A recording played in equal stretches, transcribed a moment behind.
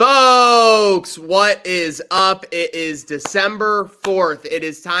Folks, what is up? It is December 4th. It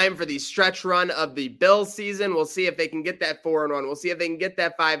is time for the stretch run of the Bills season. We'll see if they can get that 4-1. We'll see if they can get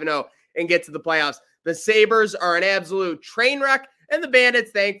that 5-0 and get to the playoffs. The Sabres are an absolute train wreck, and the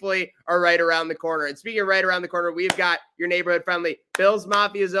Bandits, thankfully, are right around the corner. And speaking of right around the corner, we've got your neighborhood-friendly Bills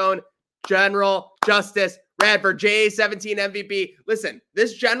Mafia Zone, General Justus Radford, JA17 MVP. Listen,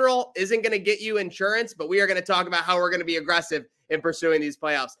 this general isn't going to get you insurance, but we are going to talk about how we're going to be aggressive in pursuing these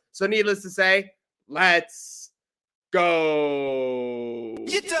playoffs. So needless to say, let's go.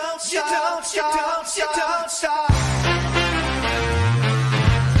 You don't stop.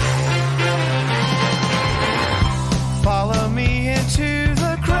 Follow me into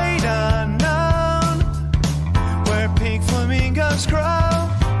the great unknown, where pink flamingos grow.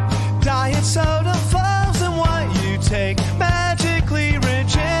 Diet soda flows and what you take magically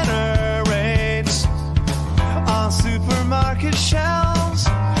regenerates. On supermarket shelves,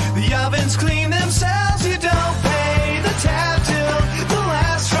 the ovens clean themselves. You don't pay the tab till the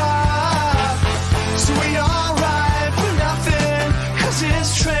last drop. So we all ride for nothing, 'cause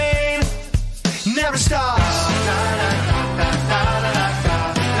this train never stops.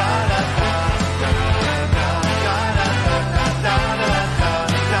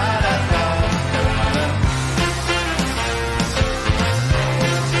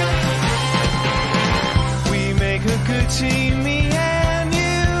 Team, me and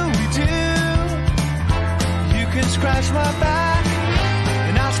you, we do. You can scratch my back,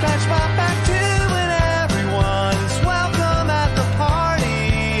 and I'll scratch my back too. And everyone's welcome at the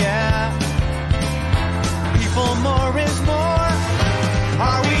party, yeah. People, more is more.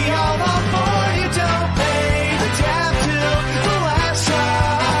 Are we all on board? You don't pay the tab till the last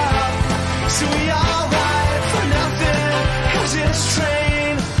drop. So we all ride for nothing, 'cause this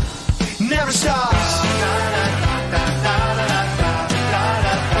train never stops.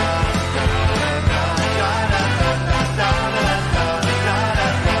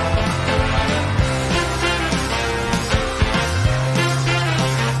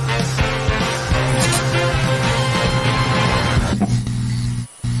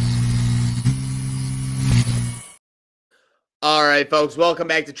 All right, folks, welcome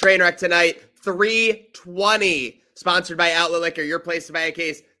back to Trainwreck Tonight, 320, sponsored by Outlet Liquor, your place to buy a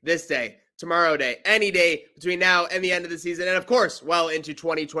case this day, tomorrow day, any day between now and the end of the season, and of course, well into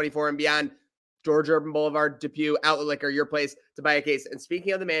 2024 and beyond. George Urban Boulevard, Depew, Outlet Liquor, your place to buy a case. And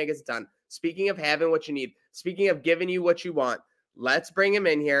speaking of the man gets it done, speaking of having what you need, speaking of giving you what you want, let's bring him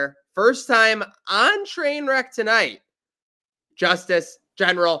in here. First time on Trainwreck Tonight, Justus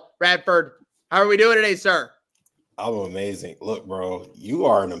General Radford. How are we doing today, sir? I'm amazing. Look, bro, you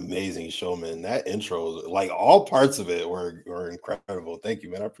are an amazing showman. That intro, like all parts of it were incredible. Thank you,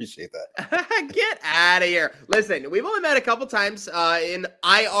 man. I appreciate that. Get out of here. Listen, we've only met a couple times in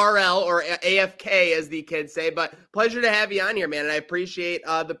IRL or AFK, as the kids say, but pleasure to have you on here, man. And I appreciate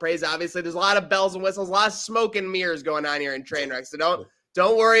the praise. Obviously, there's a lot of bells and whistles, a lot of smoke and mirrors going on here in Trainwreck. So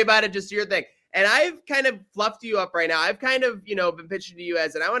don't worry about it. Just do your thing. And I've kind of fluffed you up right now. I've kind of, been pitching to you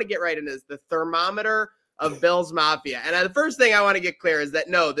as, and I want to get right into this, the Thermometer of Bills Mafia. And the first thing I want to get clear is that,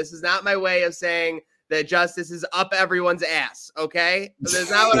 no, this is not my way of saying that Justus is up everyone's ass, okay? That's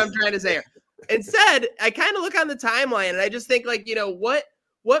not what I'm trying to say here. Instead, I kind of look on the timeline, and I just think, like,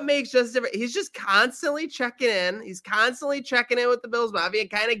 what makes Justus different? He's just constantly checking in. He's constantly checking in with the Bills Mafia and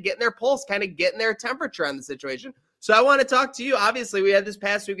kind of getting their pulse, kind of getting their temperature on the situation. So I want to talk to you. Obviously, we had this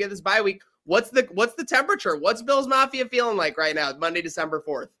past week, we had this bye week. What's the temperature? What's Bills Mafia feeling like right now, Monday, December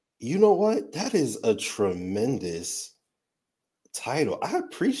 4th? You know what? That is a tremendous title. I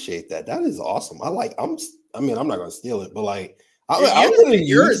appreciate that. That is awesome. I'm not going to steal it, but like, I'm going to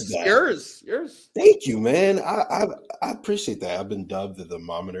use that. Yours. Thank you, man. I appreciate that. I've been dubbed the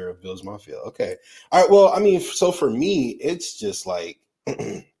Thermometer of Bills Mafia. Okay. All right. Well, so for me, it's just like,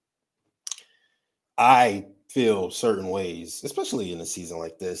 I feel certain ways, especially in a season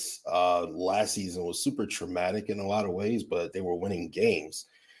like this. Last season was super traumatic in a lot of ways, but they were winning games.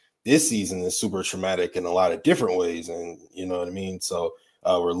 This season is super traumatic in a lot of different ways. And you know what I mean? So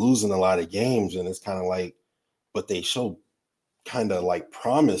we're losing a lot of games, and it's kind of like, but they show kind of like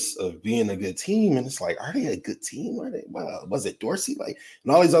promise of being a good team. And it's like, are they a good team? Are they, was it Dorsey? Like,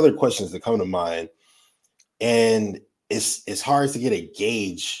 and all these other questions that come to mind. And it's hard to get a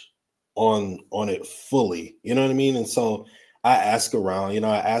gauge on it fully. You know what I mean? And so I ask around,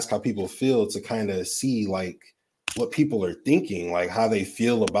 I ask how people feel to kind of see like what people are thinking, like how they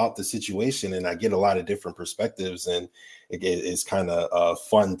feel about the situation. And I get a lot of different perspectives, and it's kind of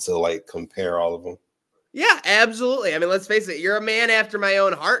fun to like compare all of them. Yeah, absolutely. I mean, let's face it. You're a man after my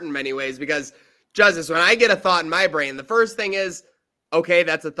own heart in many ways, because Justus, when I get a thought in my brain, the first thing is, okay,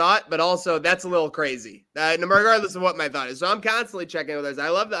 that's a thought, but also that's a little crazy, regardless of what my thought is. So I'm constantly checking with others. I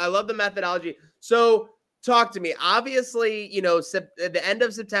love the methodology. So talk to me. Obviously, at the end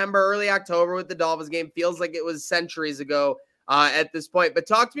of September, early October with the Dolphins game feels like it was centuries ago at this point. But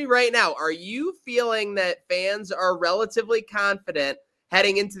talk to me right now. Are you feeling that fans are relatively confident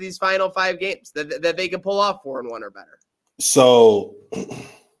heading into these final 5 games that they can pull off 4-1 or better? So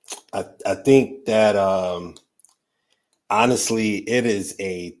I think that honestly, it is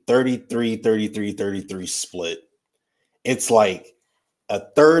a 33 split. It's like a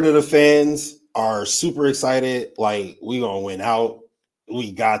third of the fans are super excited, like we gonna win out,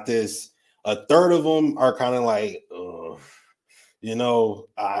 we got this. A third of them are kind of like,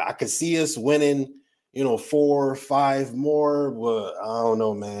 I could see us winning, 4 or 5 more, but I don't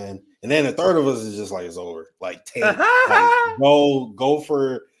know, man. And then a third of us is just like, it's over. Like, tank, like go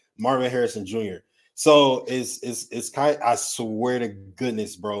for Marvin Harrison Jr. So it's kind. I swear to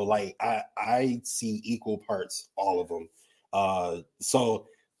goodness, bro. Like I see equal parts, all of them. So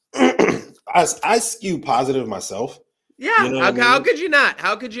I skew positive myself. Yeah. How could you not?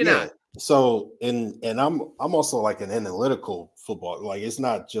 How could you not? So and I'm also like an analytical football. Like it's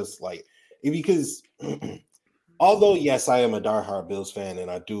not just like because although yes, I am a diehard Bills fan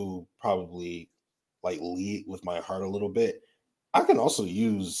and I do probably like lead with my heart a little bit. I can also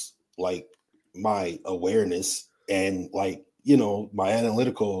use like my awareness and like my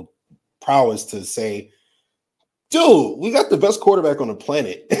analytical prowess to say, dude, we got the best quarterback on the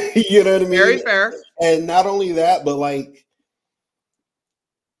planet. You know what I mean? Very fair. And not only that, but like,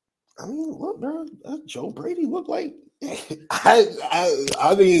 I mean, look, bro, Joe Brady looked like.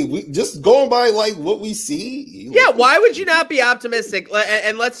 I mean, we just going by like what we see. Yeah, why would you not be optimistic?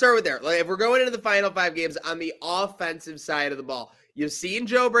 And let's start with there. Like, if we're going into the final 5 games on the offensive side of the ball, you've seen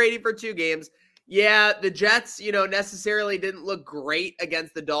Joe Brady for 2 games. Yeah, the Jets, necessarily didn't look great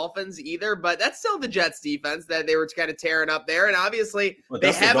against the Dolphins either, but that's still the Jets defense that they were kind of tearing up there. And obviously, but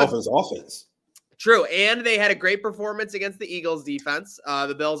that's the Dolphins offense. True. And they had a great performance against the Eagles defense.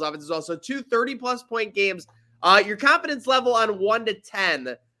 The Bills offense is also 2 30-plus point games. Your confidence level on 1 to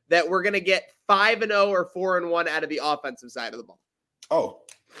 10 that we're going to get 5-0 or 4-1 out of the offensive side of the ball. Oh,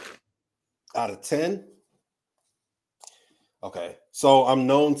 out of 10? Okay. So I'm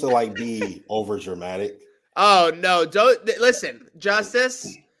known to like be over dramatic. Oh, no. Don't listen,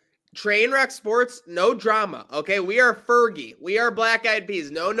 Justice. Trainwreck Sports, no drama. Okay. We are Fergie. We are Black Eyed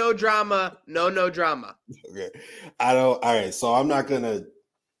Peas. No drama. No drama. Okay. All right. So I'm not gonna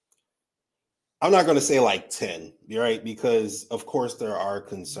say like 10, right? Because of course there are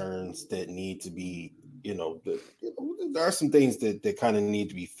concerns that need to be, there are some things that kind of need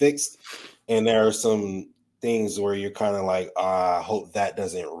to be fixed. And there are some things where you're kind of like, I hope that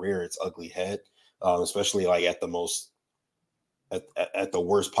doesn't rear its ugly head, especially like at the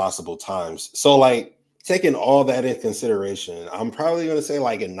worst possible times. So like taking all that in consideration, I'm probably going to say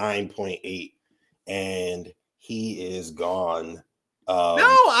like a 9.8, and he is gone.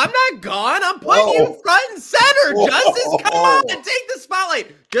 No, I'm not gone. I'm putting you front and center. Justice, come on and take the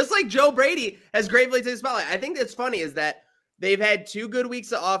spotlight. Just like Joe Brady has gratefully taken the spotlight. I think that's funny is that they've had 2 good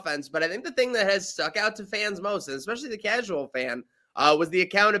weeks of offense, but I think the thing that has stuck out to fans most, and especially the casual fan, was the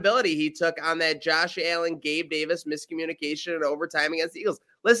accountability he took on that Josh Allen, Gabe Davis miscommunication and overtime against the Eagles.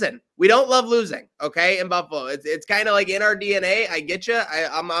 Listen, we don't love losing, okay, in Buffalo. It's kind of like in our DNA. I get you.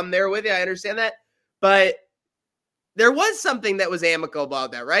 I'm there with you. I understand that. But there was something that was amicable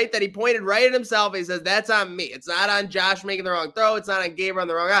about that, right? That he pointed right at himself. He says, that's on me. It's not on Josh making the wrong throw. It's not on Gabe on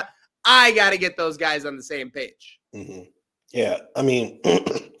the wrong route. I got to get those guys on the same page. Mm-hmm. Yeah, I mean,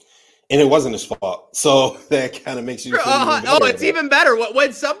 and it wasn't his fault. So that kind of makes you feel it's even better.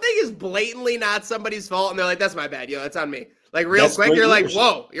 When something is blatantly not somebody's fault and they're like, that's my bad. That's on me. Like real quick, you're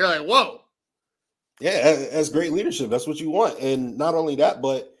leadership. You're like, whoa. Yeah, that's great leadership. That's what you want. And not only that,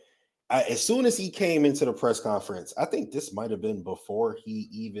 but as soon as he came into the press conference, I think this might have been before he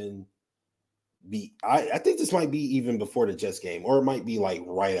even I think this might be even before the Jets game, or it might be like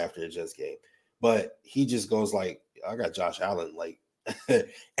right after the Jets game. But he just goes like, I got Josh Allen. Like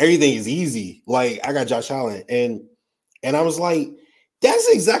everything is easy. Like I got Josh Allen. And I was like, that's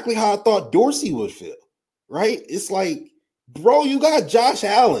exactly how I thought Dorsey would feel. Right? It's like, bro, you got Josh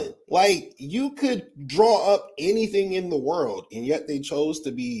Allen. Like you could draw up anything in the world, and yet they chose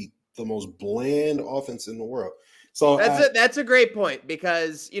to be the most bland offense in the world. So that's a great point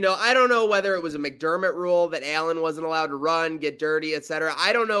because, I don't know whether it was a McDermott rule that Allen wasn't allowed to run, get dirty, etc.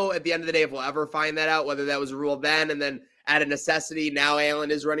 I don't know at the end of the day if we'll ever find that out, whether that was a rule then and then out of necessity, now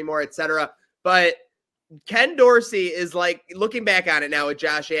Allen is running more, etc. But Ken Dorsey is like, looking back on it now with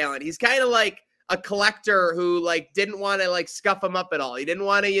Josh Allen, he's kind of like a collector who like didn't want to like scuff him up at all. He didn't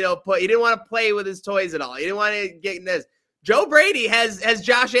want to, he didn't want to play with his toys at all. He didn't want to get in this. Joe Brady has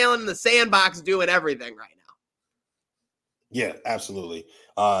Josh Allen in the sandbox doing everything right now. Yeah, absolutely.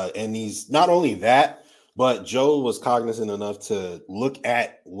 And he's not only that, but Joe was cognizant enough to look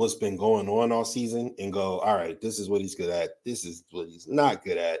at what's been going on all season and go, all right, this is what he's good at. This is what he's not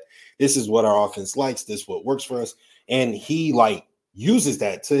good at. This is what our offense likes. This is what works for us. And he like uses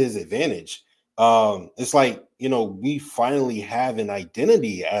that to his advantage. It's like, we finally have an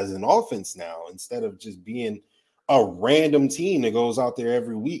identity as an offense now, instead of just being a random team that goes out there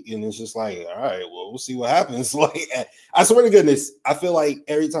every week. And it's just like, all right, well, we'll see what happens. Like, I swear to goodness, I feel like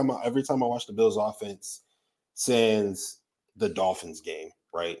every time I watch the Bills offense since the Dolphins game,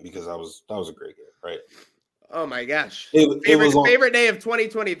 right? Because that was a great game, right? Oh my gosh. Favorite day of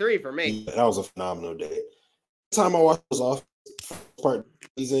 2023 for me. Yeah, that was a phenomenal day. Every time I watched those offense part of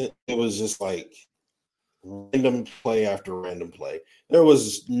the season, it was just like random play after random play. There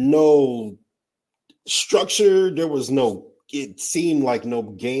was no structure. It seemed like no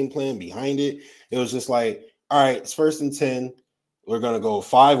game plan behind it. It was just like, all right, it's 1st and 10. We're going to go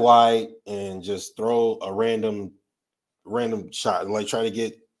 5 wide and just throw a random shot, like try to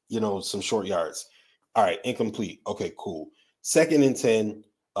get, some short yards. All right, incomplete. Okay, cool. 2nd and 10.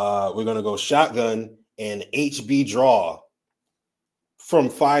 We're going to go shotgun and HB draw from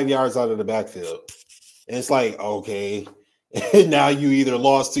 5 yards out of the backfield. And it's like, okay, now you either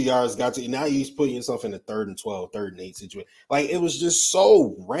lost 2 yards, now you're putting yourself in a 3rd and 12, 3rd and 8 situation. Like, it was just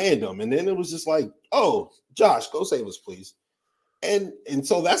so random. And then it was just like, oh, Josh, go save us, please. And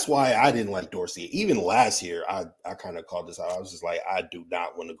so that's why I didn't like Dorsey. Even last year, I kind of called this out. I was just like, I do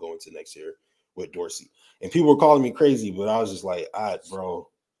not want to go into next year with Dorsey. And people were calling me crazy, but I was just like, bro,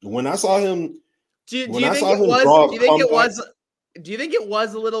 when I saw him, do you think it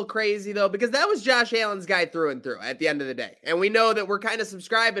was a little crazy though? Because that was Josh Allen's guy through and through at the end of the day. And we know that we're kind of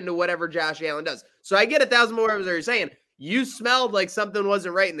subscribing to whatever Josh Allen does. So I get 1,000 more of what you're saying. You smelled like something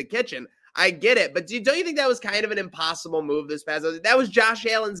wasn't right in the kitchen. I get it. But don't you think that was kind of an impossible move this past? That was Josh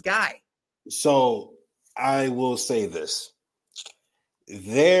Allen's guy. So I will say this.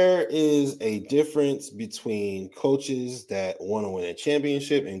 There is a difference between coaches that want to win a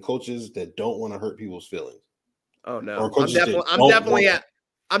championship and coaches that don't want to hurt people's feelings. Oh no, I'm definitely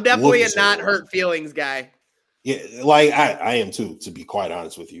a not hurt feelings guy. Yeah, like I am too, to be quite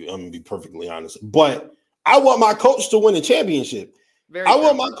honest with you. I'm gonna be perfectly honest. But I want my coach to win a championship. I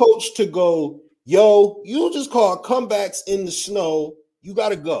want my coach to go, yo, you just call comebacks in the snow. You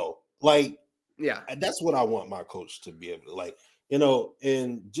gotta go. Like, yeah, that's what I want my coach to be able to, like,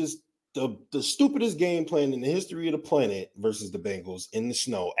 and just the stupidest game plan in the history of the planet versus the Bengals in the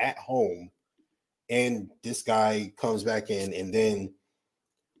snow at home. And this guy comes back in and then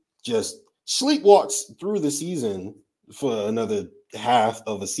just sleepwalks through the season for another half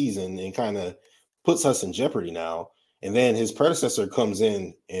of a season and kind of puts us in jeopardy now. And then his predecessor comes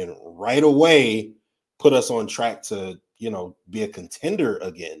in and right away put us on track to, be a contender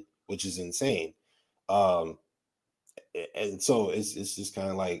again, which is insane. And so it's just kind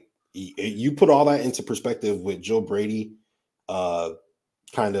of like you put all that into perspective with Joe Brady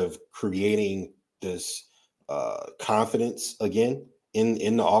kind of creating this confidence again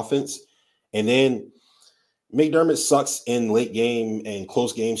in the offense. And then McDermott sucks in late game and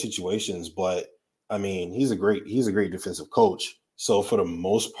close game situations, but I mean, he's a great defensive coach. So for the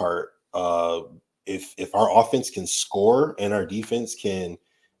most part, if our offense can score and our defense can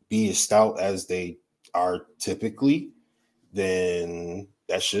be as stout as they are typically, then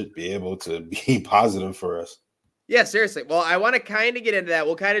that should be able to be positive for us. Yeah, seriously. Well, I want to kind of get into that.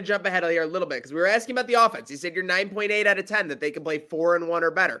 We'll kind of jump ahead here a little bit because we were asking about the offense. You said you're 9.8 out of 10 that they can play 4-1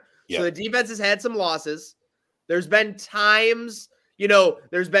 or better. Yeah. So the defense has had some losses. There's been times,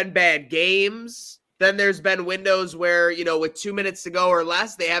 there's been bad games. Then there's been windows where, with 2 minutes to go or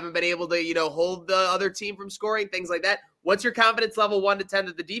less, they haven't been able to, hold the other team from scoring, things like that. What's your confidence level 1 to 10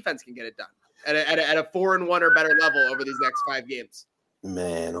 that the defense can get it done at a 4-1 or better level over these next 5 games?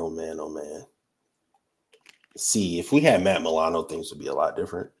 Man, oh man, oh man. See, if we had Matt Milano, things would be a lot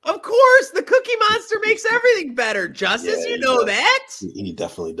different. Of course, the Cookie Monster makes everything better. Justus, you know that. He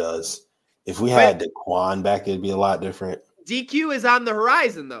definitely does. If we had Daquan back, it'd be a lot different. DQ is on the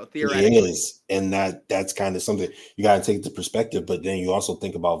horizon, though, theoretically. It is, and that's kind of something you got to take the perspective. But then you also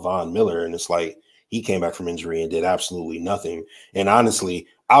think about Von Miller, and it's like he came back from injury and did absolutely nothing. And honestly,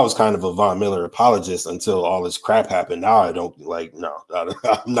 I was kind of a Von Miller apologist until all this crap happened. Now I don't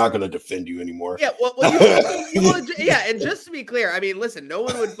I'm not going to defend you anymore. Yeah, yeah, and just to be clear, I mean, listen, no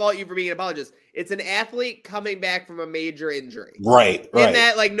one would fault you for being an apologist. It's an athlete coming back from a major injury, right? And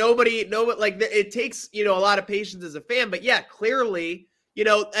that, like, nobody, it takes a lot of patience as a fan. But yeah, clearly,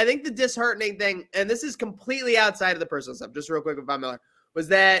 I think the disheartening thing, and this is completely outside of the personal stuff, just real quick with Von Miller, was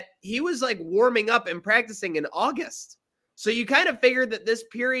that he was like warming up and practicing in August. So you kind of figured that this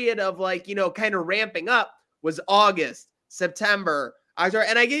period of kind of ramping up was August, September, October.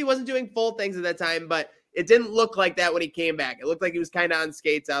 And I get he wasn't doing full things at that time, but it didn't look like that when he came back. It looked like he was kind of on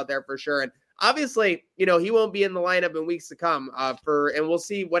skates out there for sure. And obviously, he won't be in the lineup in weeks to come and we'll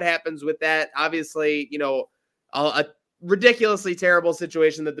see what happens with that. Obviously, a ridiculously terrible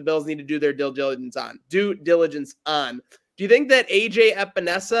situation that the Bills need to do their due diligence on. Do you think that AJ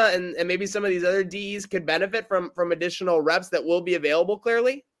Epinesa and maybe some of these other Ds could benefit from additional reps that will be available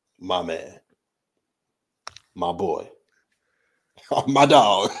clearly? My man. My boy. My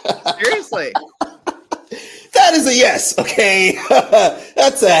dog. Seriously. That is a yes. Okay.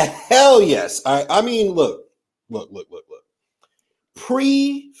 That's a hell yes. I mean, look.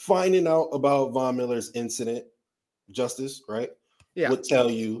 Pre-finding out about Von Miller's incident, Justice, right? Yeah. Would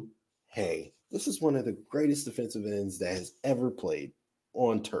tell you, hey, this is one of the greatest defensive ends that has ever played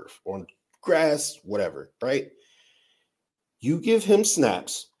on turf, on grass, whatever, right? You give him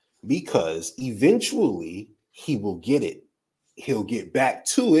snaps because eventually he will get it. He'll get back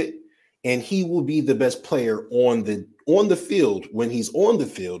to it, and he will be the best player on the field when he's on the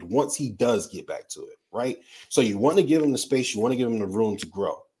field once he does get back to it, right? So you want to give him the space, you want to give him the room to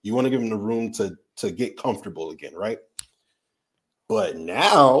grow. You want to give him the room to get comfortable again, right? But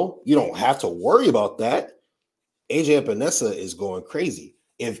now you don't have to worry about that. AJ Epinesa is going crazy.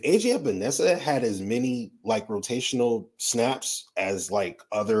 If AJ Epinesa had as many rotational snaps as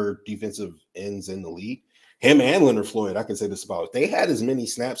other defensive ends in the league, him and Leonard Floyd, I can say this about, if they had as many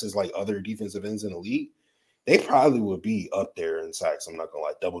snaps as other defensive ends in the league, they probably would be up there in sacks. I'm not gonna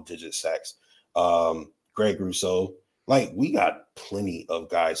lie, double-digit sacks. Greg Rousseau, we got plenty of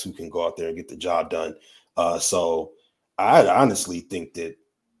guys who can go out there and get the job done. So I honestly think that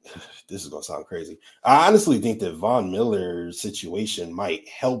this is going to sound crazy. I honestly think that Von Miller's situation might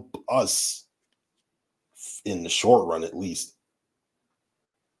help us in the short run, at least.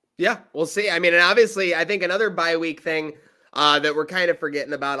 Yeah, we'll see. I mean, and obviously, I think another bye week thing that we're kind of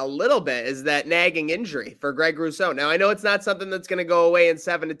forgetting about a little bit is that nagging injury for Greg Rousseau. Now, I know it's not something that's going to go away in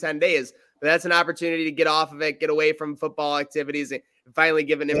 7 to 10 days, but that's an opportunity to get off of it, get away from football activities, and finally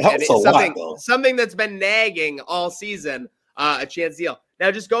giving him something that's been nagging all season a chance to deal.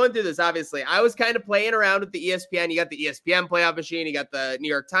 Now, just going through this, obviously, I was kind of playing around with the ESPN. You got the ESPN playoff machine. You got the New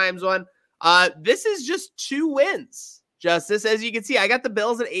York Times one. This is just 2 wins, Justice. As you can see, I got the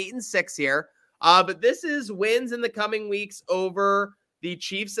Bills at 8-6 here. But this is wins in the coming weeks over the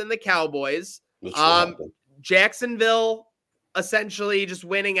Chiefs and the Cowboys. Jacksonville essentially just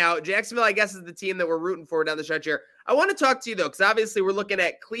winning out. Jacksonville, I guess, is the team that we're rooting for down the stretch here. I want to talk to you, though, because obviously we're looking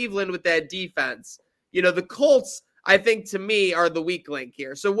at Cleveland with that defense. The Colts, I think, to me, are the weak link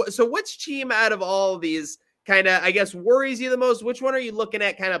here. So which team out of all of these kind of, I guess, worries you the most? Which one are you looking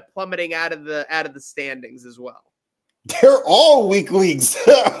at kind of plummeting out of the standings as well? They're all weak leagues.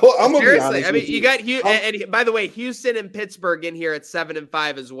 I'm gonna be honest. I mean, you got and by the way, Houston and Pittsburgh in here at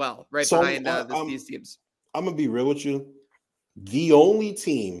 7-5 as well, right behind these teams. I'm gonna be real with you. The only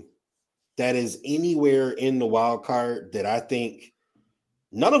team that is anywhere in the wild card that I think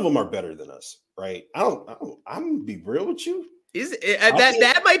none of them are better than us, right? I'm gonna be real with you.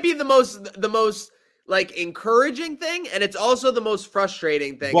 That might be the most encouraging thing, and it's also the most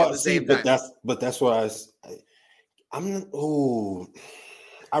frustrating thing at the same time. That's what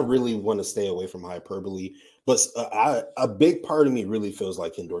I really want to stay away from hyperbole, but a big part of me really feels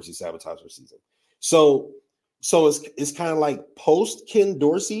like Ken Dorsey sabotaged our season. So it's kind of like post Ken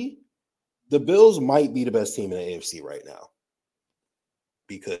Dorsey, the Bills might be the best team in the AFC right now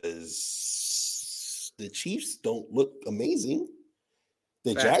because the Chiefs don't look amazing.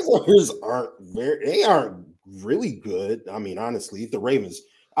 The Jaguars aren't really good. I mean, honestly, the Ravens.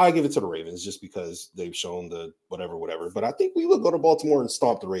 I give it to the Ravens just because they've shown the whatever. But I think we would go to Baltimore and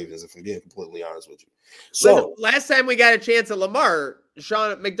stomp the Ravens, if I'm being completely honest with you. So last time we got a chance at Lamar,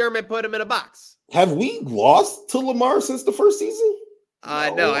 Sean McDermott put him in a box. Have we lost to Lamar since the first season?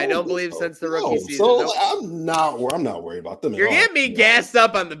 No, I don't believe since the rookie season. So nope. I'm not worried about them. You're getting me gassed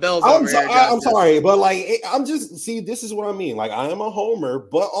up on the Bills. I'm sorry, but this is what I mean. I am a homer,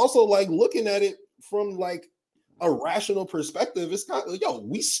 but also looking at it from a rational perspective, it's kind of,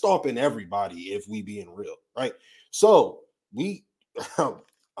 we stomping everybody if we being real, right? So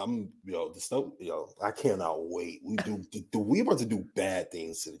I cannot wait. We about to do bad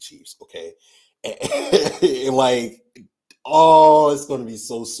things to the Chiefs, okay? And like, oh, it's gonna be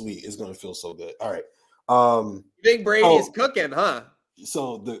so sweet. It's gonna feel so good. All right. You think Brady's cooking, huh?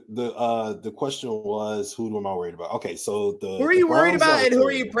 So the question was, who am I worried about? Okay, so who are you worried about, and who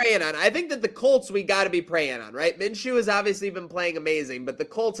are you praying on? I think that the Colts we got to be praying on, right? Minshew has obviously been playing amazing, but the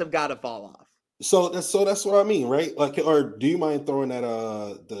Colts have got to fall off. So that's what I mean, right? Like, or do you mind throwing that?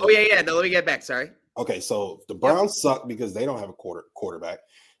 Oh yeah. No, let me get back. Sorry. Okay, so the Browns suck because they don't have a quarterback.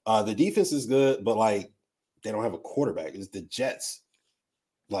 The defense is good, but like they don't have a quarterback. It's the Jets.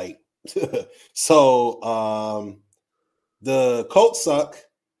 Like, so the Colts suck.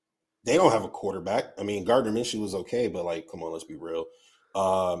 They don't have a quarterback. I mean, Gardner Minshew was okay, but like, come on, let's be real.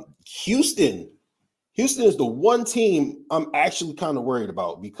 Houston is the one team I'm actually kind of worried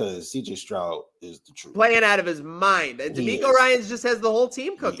about because CJ Stroud is the truth. Playing out of his mind. And D'Amico Ryans just has the whole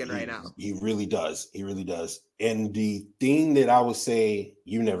team cooking right now. He really does. He really does. And the thing that I would say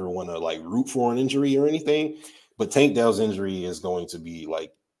you never want to like root for an injury or anything, but Tank Dell's injury is going to be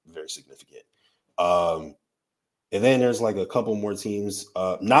like very significant. And then there's like a couple more teams.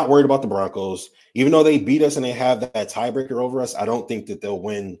 Not worried about the Broncos. Even though they beat us and they have that tiebreaker over us, I don't think that they'll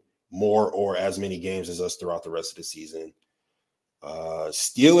win more or as many games as us throughout the rest of the season.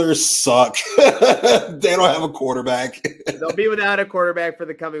 Steelers suck. They don't have a quarterback. They'll be without a quarterback for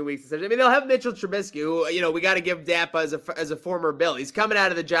the coming weeks. I mean, they'll have Mitchell Trubisky, who, we got to give Dappa as a former Bill. He's coming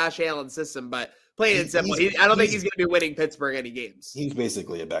out of the Josh Allen system, but plain and simple, I don't think he's going to be winning Pittsburgh any games. He's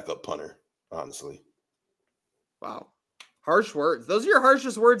basically a backup punter, honestly. Wow. Harsh words. Those are your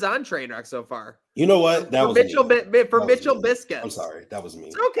harshest words on Trainwreck so far. You know what? That was Mitchell Biscuits. I'm sorry. That was me.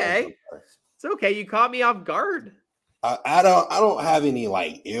 It's okay. It's okay. You caught me off guard. I don't have any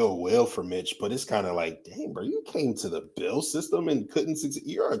like ill will for Mitch, but it's kind of like, dang, bro, you came to the Bill system and couldn't succeed.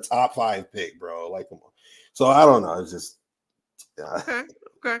 You're a top 5 pick, bro. Like, come on. So I don't know. It's just okay.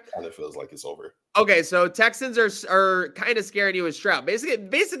 Kind of feels like it's over. Okay, so Texans are kind of scaring you with Stroud.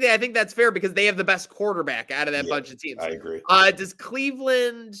 Basically, I think that's fair because they have the best quarterback out of that bunch of teams. I agree. Does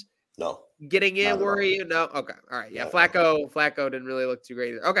Cleveland getting in worry you? No? Okay. All right. Yeah, Flacco didn't really look too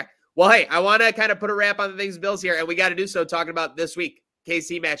great either. Okay. Well, hey, I want to kind of put a wrap on the things Bills here, and we got to do so talking about this week,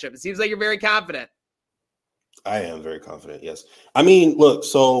 KC matchup. It seems like you're very confident. I am very confident, yes. I mean, look,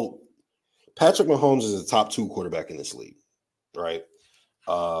 so Patrick Mahomes is a top 2 quarterback in this league, right?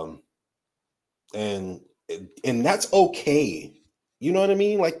 And that's okay. You know what I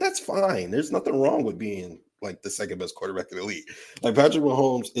mean? Like, that's fine. There's nothing wrong with being like the second best quarterback in the league. Like, Patrick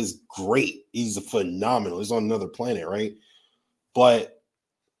Mahomes is great. He's phenomenal. He's on another planet, right? But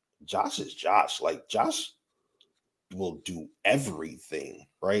Josh is Josh. Like, Josh will do everything,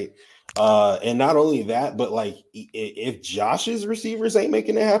 right? And not only that, but like, if Josh's receivers ain't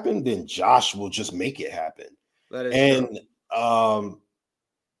making it happen, then Josh will just make it happen. That is true.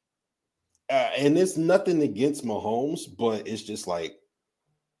 And it's nothing against Mahomes, but it's just like,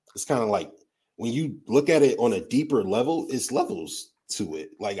 it's kind of like when you look at it on a deeper level, it's levels to it.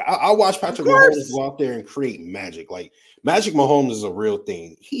 Like, I watch Patrick Mahomes go out there and create magic. Like, Magic Mahomes is a real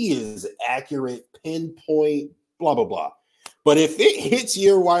thing. He is accurate, pinpoint, blah, blah, blah. But if it hits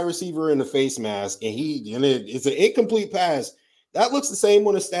your wide receiver in the face mask and it's an incomplete pass, that looks the same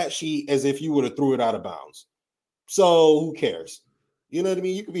on a stat sheet as if you would have threw it out of bounds. So who cares? You know what I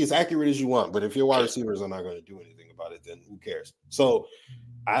mean? You can be as accurate as you want, but if your wide receivers are not going to do anything about it, then who cares? So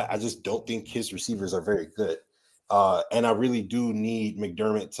I just don't think his receivers are very good. And I really do need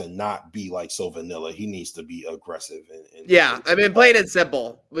McDermott to not be like so vanilla. He needs to be aggressive. I mean, plain and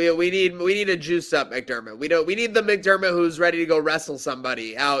simple. We need a juice up McDermott. We need the McDermott who's ready to go wrestle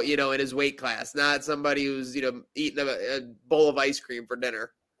somebody out, in his weight class, not somebody who's eating a bowl of ice cream for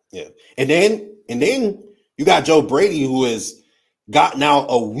dinner. Yeah, and then you got Joe Brady, who has got now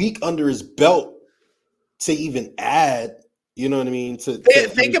a week under his belt to even add. You know what I mean?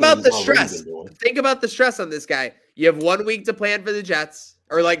 Think about the stress. Think about the stress on this guy. You have 1 week to plan for the Jets,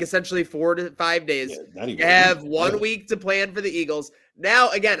 or like essentially 4 to 5 days. Yeah, you have 1 week to plan for the Eagles. Now,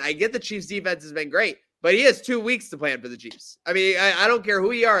 again, I get the Chiefs' defense has been great, but he has 2 weeks to plan for the Chiefs. I mean, I don't care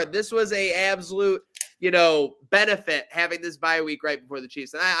who you are. This was a absolute, benefit having this bye week right before the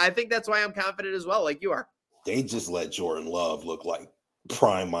Chiefs. And I think that's why I'm confident as well, like you are. They just let Jordan Love look like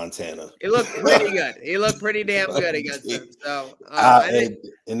prime Montana. He looked pretty good. He looked pretty damn good against him. So,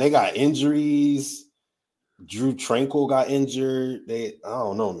 and they got injuries. Drew Tranquil got injured. I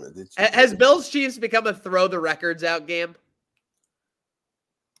don't know. Has Bills Chiefs become a throw the records out game?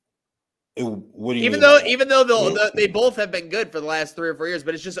 What do you even mean? though they both have been good for the last 3 or 4 years,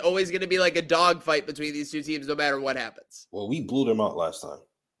 but it's just always going to be like a dogfight between these two teams, no matter what happens. Well, we blew them out last time.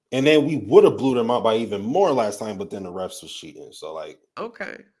 And then we would have blew them out by even more last time, but then the refs was cheating. So like,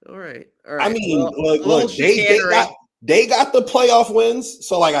 okay, all right. I mean, well, look, they got the playoff wins,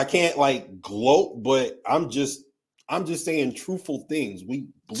 so like I can't like gloat, but I'm just saying truthful things. We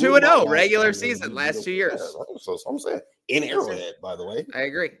 2-0 regular season last 2 years. Yeah, so I'm saying in Arrowhead, by the way. I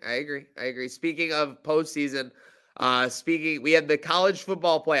agree. Speaking of postseason, we had the college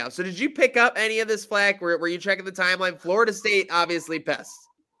football playoffs. So did you pick up any of this flack? Were you checking the timeline? Florida State obviously pissed.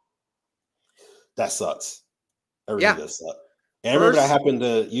 That sucks. That really does suck. And I remember that happened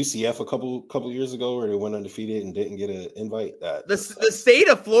to UCF a couple years ago where they went undefeated and didn't get an invite. The state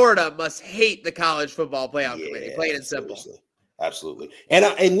of Florida must hate the college football playoff committee, plain and simple. Absolutely.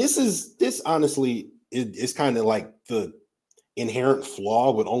 And this honestly is kind of like the inherent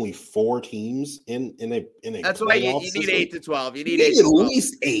flaw with only 4 teams in a That's why you need 8 to 12. You need at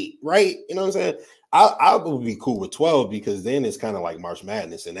least 8, right? You know what I'm saying? I would be cool with 12 because then it's kind of like March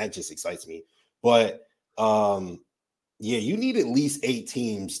Madness, and that just excites me. But yeah, you need at least 8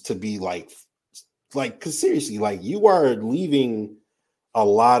 teams to be like, because seriously, like you are leaving a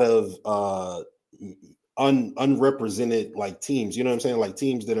lot of unrepresented like teams. You know what I'm saying? Like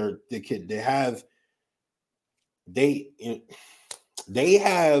teams that they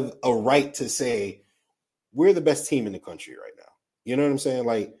have a right to say we're the best team in the country right now. You know what I'm saying?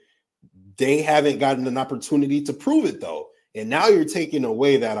 Like they haven't gotten an opportunity to prove it though, and now you're taking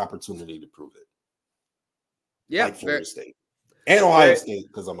away that opportunity to prove it. Yeah, like Florida State and Ohio State,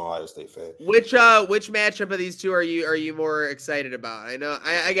 because I'm an Ohio State fan. Which matchup of these two are you more excited about? I know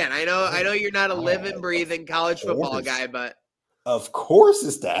you're not a living, breathing college football guy, but of course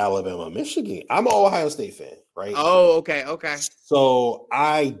it's the Alabama Michigan. I'm an Ohio State fan, right? Oh, okay. So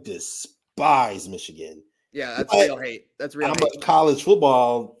I despise Michigan. Yeah, that's real hate. That's real. I'm a college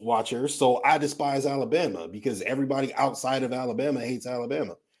football watcher, so I despise Alabama because everybody outside of Alabama hates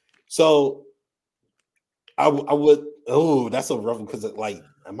Alabama. So I would. Oh, that's a rough one because like,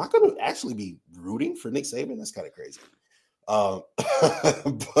 am I going to actually be rooting for Nick Saban? That's kind of crazy.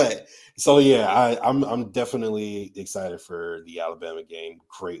 But so yeah, I'm definitely excited for the Alabama game.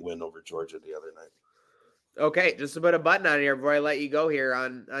 Great win over Georgia the other night. Okay, just to put a button on here before I let you go here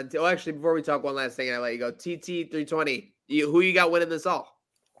actually before we talk one last thing and I let you go. TT 320. Who you got winning this all?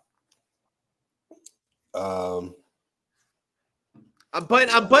 I'm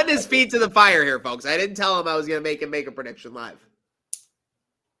putting his feet to the fire here, folks. I didn't tell him I was going to make a prediction live.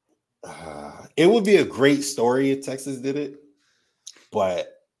 It would be a great story if Texas did it,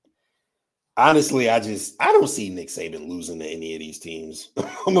 but honestly, I don't see Nick Saban losing to any of these teams.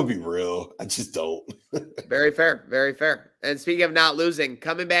 I'm gonna be real. I just don't. Very fair. And speaking of not losing,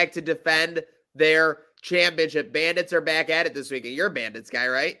 coming back to defend their championship, Bandits are back at it this weekend. You're a Bandits guy,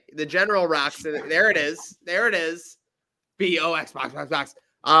 right? The General rocks. There it is. BOX box.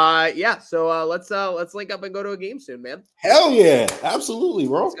 Yeah. So let's link up and go to a game soon, man. Hell yeah, absolutely,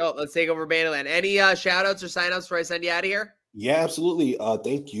 bro. Let's go. Let's take over Banditland. Any shout outs or sign ups before I send you out of here? Yeah, absolutely.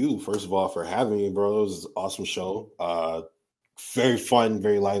 Thank you, first of all, for having me, bro. It was an awesome show. Very fun,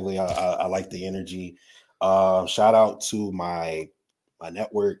 very lively. I like the energy. Shout out to my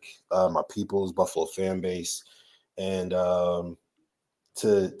network, my people's Buffalo fan base, and to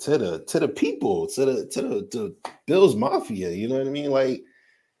the people, to the Bills Mafia. You know what I mean? Like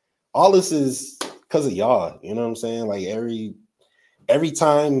all this is because of y'all. You know what I'm saying? Like every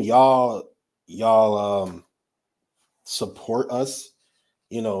time y'all support us,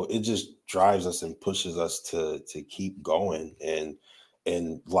 you know, it just drives us and pushes us to keep going.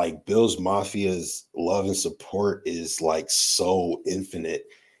 And like Bills Mafia's love and support is like so infinite.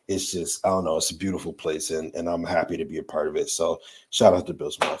 It's just, I don't know, it's a beautiful place, and I'm happy to be a part of it. So shout out to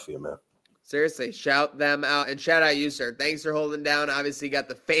Bills Mafia, man. Seriously, shout them out, and shout out you, sir. Thanks for holding down. Obviously, you got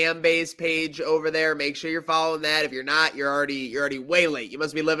the fan base page over there. Make sure you're following that. If you're not, you're already way late. You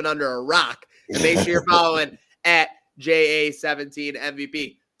must be living under a rock. And make sure you're following at JA17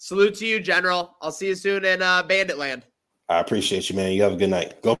 MVP. Salute to you, General. I'll see you soon in Bandit Land. I appreciate you, man. You have a good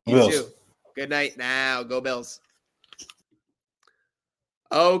night. Go Bills. You too. Good night now. Go Bills.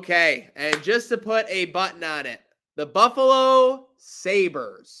 Okay, and just to put a button on it, the Buffalo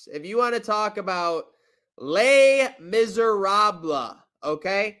Sabres. If you want to talk about Les Miserables,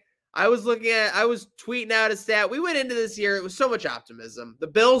 okay? I was tweeting out a stat. We went into this year, it was so much optimism. The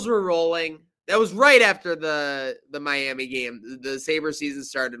Bills were rolling. That was right after the Miami game. The Sabres season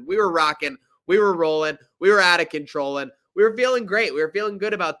started. We were rocking. We were rolling. We were out of control. And we were feeling great. We were feeling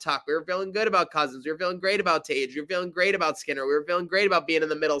good about Tuck. We were feeling good about Cousins. We were feeling great about Tage. We were feeling great about Skinner. We were feeling great about being in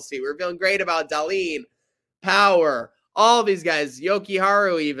the middle seat. We were feeling great about Dahlin, Power, all these guys, Yoki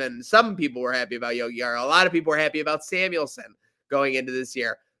Haru even. Some people were happy about Yoki Haru. A lot of people were happy about Samuelson going into this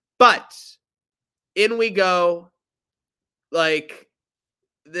year. But in we go. Like,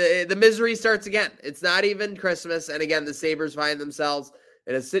 the misery starts again. It's not even Christmas. And again, the Sabres find themselves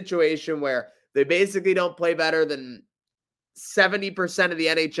in a situation where they basically don't play better than 70% of the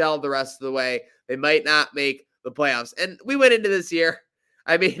NHL the rest of the way. They might not make the playoffs. And we went into this year.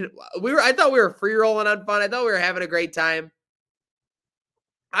 I mean, I thought we were free rolling on fun. I thought we were having a great time.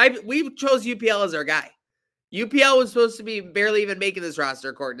 We chose UPL as our guy. UPL was supposed to be barely even making this roster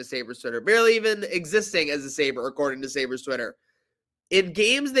according to Sabres Twitter, barely even existing as a Sabre according to Sabres Twitter. In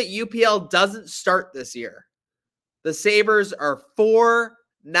games that UPL doesn't start this year, the Sabres are 4-9-1.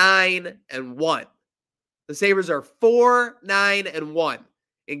 The Sabres are 4-9-1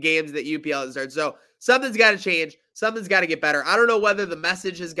 in games that UPL doesn't start. So something's got to change. Something's got to get better. I don't know whether the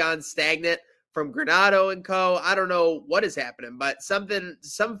message has gone stagnant from Granato and co. I don't know what is happening, but some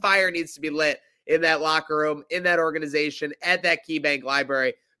fire needs to be lit in that locker room, in that organization, at that KeyBank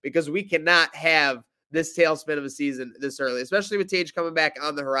library, because we cannot have this tailspin of a season this early, especially with Tage coming back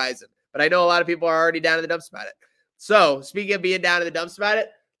on the horizon. But I know a lot of people are already down in the dumps about it. So speaking of being down in the dumps about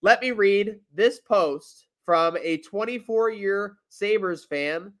it, let me read this post from a 24-year Sabres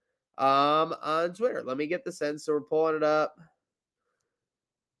fan on Twitter. Let me get the sense. So we're pulling it up.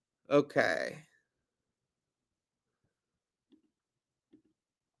 Okay.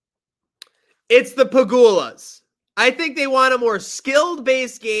 It's the Pagulas. I think they want a more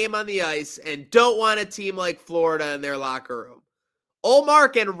skilled-based game on the ice and don't want a team like Florida in their locker room.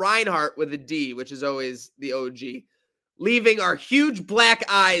 Ullmark and Reinhart with a D, which is always the OG, leaving our huge black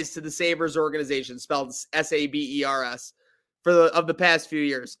eyes to the Sabres organization, spelled Sabers, of the past few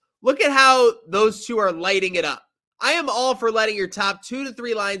years. Look at how those two are lighting it up. I am all for letting your top 2 to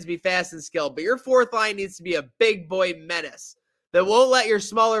 3 lines be fast and skilled, but your fourth line needs to be a big boy menace that won't let your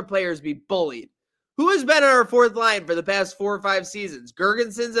smaller players be bullied. Who has been on our fourth line for the past 4 or 5 seasons?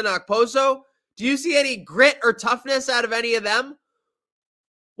 Girgensons and Okposo? Do you see any grit or toughness out of any of them?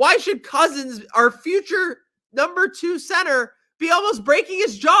 Why should Cousins, our future number 2 center, be almost breaking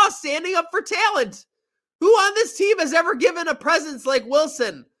his jaw standing up for talent? Who on this team has ever given a presence like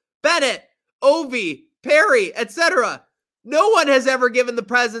Wilson, Bennett, Ovi, Perry, etc.? No one has ever given the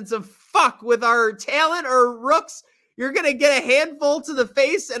presence of fuck with our talent or rooks. You're going to get a handful to the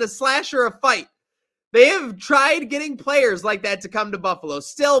face and a slash or a fight. They have tried getting players like that to come to Buffalo.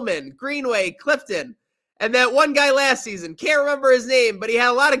 Stillman, Greenway, Clifton, and that one guy last season. Can't remember his name, but he had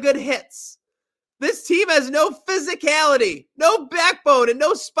a lot of good hits. This team has no physicality, no backbone, and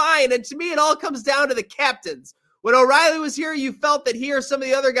no spine. And to me, it all comes down to the captains. When O'Reilly was here, you felt that he or some of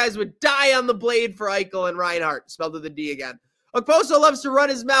the other guys would die on the blade for Eichel and Reinhart, spelled with a D again. Okposo loves to run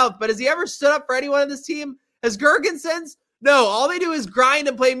his mouth, but has he ever stood up for anyone on this team? Has Girgensons? No, all they do is grind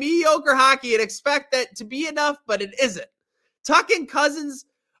and play mediocre hockey and expect that to be enough, but it isn't. Tuck and Cousins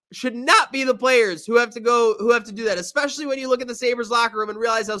should not be the players who have to do that, especially when you look at the Sabres locker room and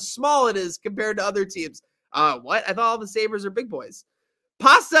realize how small it is compared to other teams. What? I thought all the Sabres are big boys.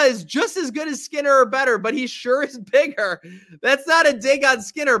 Pasta is just as good as Skinner or better, but he sure is bigger. That's not a dig on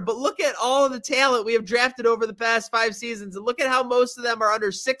Skinner, but look at all of the talent we have drafted over the past 5 seasons, and look at how most of them are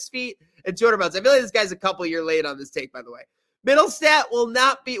under 6 feet and 200 pounds. I feel like this guy's a couple years late on this take, by the way. Middlestat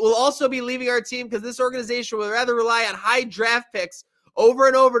will also be leaving our team because this organization will rather rely on high draft picks over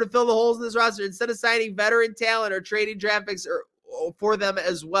and over to fill the holes in this roster instead of signing veteran talent or trading draft picks for them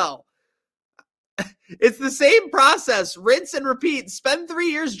as well. It's the same process. Rinse and repeat. Spend 3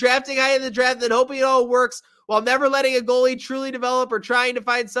 years drafting high in the draft and then hoping it all works while never letting a goalie truly develop or trying to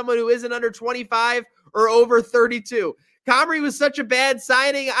find someone who isn't under 25 or over 32. Comrie was such a bad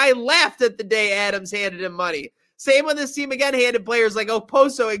signing. I laughed at the day Adams handed him money. Same when this team again handed players like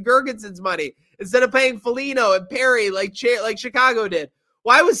Okposo and Girgensons money instead of paying Foligno and Perry like Chicago did.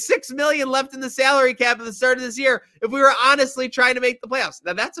 Why was $6 million left in the salary cap at the start of this year if we were honestly trying to make the playoffs?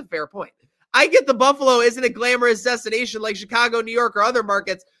 Now that's a fair point. I get the Buffalo isn't a glamorous destination like Chicago, New York, or other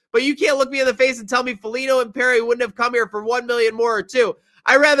markets, but you can't look me in the face and tell me Foligno and Perry wouldn't have come here for $1 million more or 2.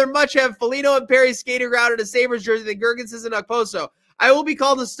 I'd rather much have Foligno and Perry skating around in a Sabres jersey than Girgensons and Okposo. I will be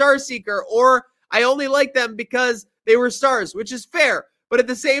called a star seeker, or I only like them because they were stars, which is fair. But at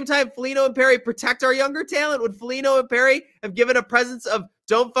the same time, Foligno and Perry protect our younger talent. Would Foligno and Perry have given a presence of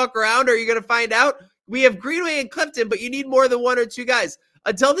don't fuck around or you're going to find out? We have Greenway and Clifton, but you need more than 1 or 2 guys.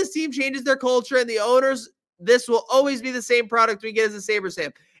 Until this team changes their culture and the owners, this will always be the same product we get as a Sabres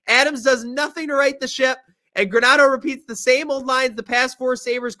fan. Adams does nothing to right the ship, and Granato repeats the same old lines the past 4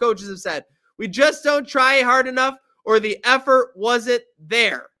 Sabres coaches have said. We just don't try hard enough, or the effort wasn't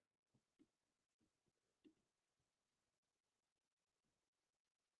there.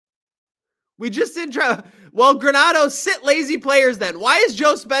 We just didn't try. Well, Granato, sit lazy players then. Why is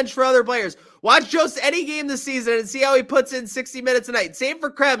Jost benched for other players? Watch Jost any game this season and see how he puts in 60 minutes a night. Same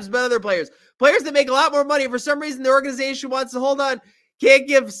for Krebs, but other players. Players that make a lot more money. For some reason, the organization wants to hold on. Can't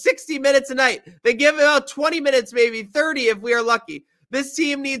give 60 minutes a night. They give about 20 minutes, maybe 30 if we are lucky. This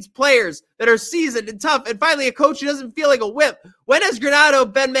team needs players that are seasoned and tough. And finally, a coach who doesn't feel like a whip. When has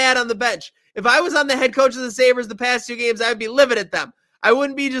Granato been mad on the bench? If I was on the head coach of the Sabres the past 2 games, I would be livid at them. I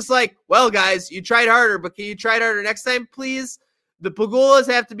wouldn't be just like, well, guys, you tried harder, but can you try harder next time, please? The Pagulas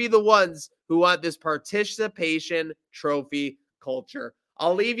have to be the ones who want this participation trophy culture.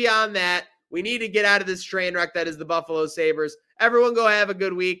 I'll leave you on that. We need to get out of this train wreck that is the Buffalo Sabres. Everyone go have a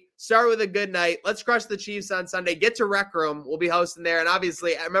good week. Start with a good night. Let's crush the Chiefs on Sunday. Get to Rec Room. We'll be hosting there. And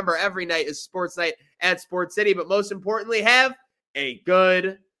obviously, remember, every night is sports night at Sports City. But most importantly, have a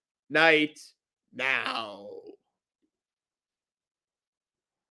good night now.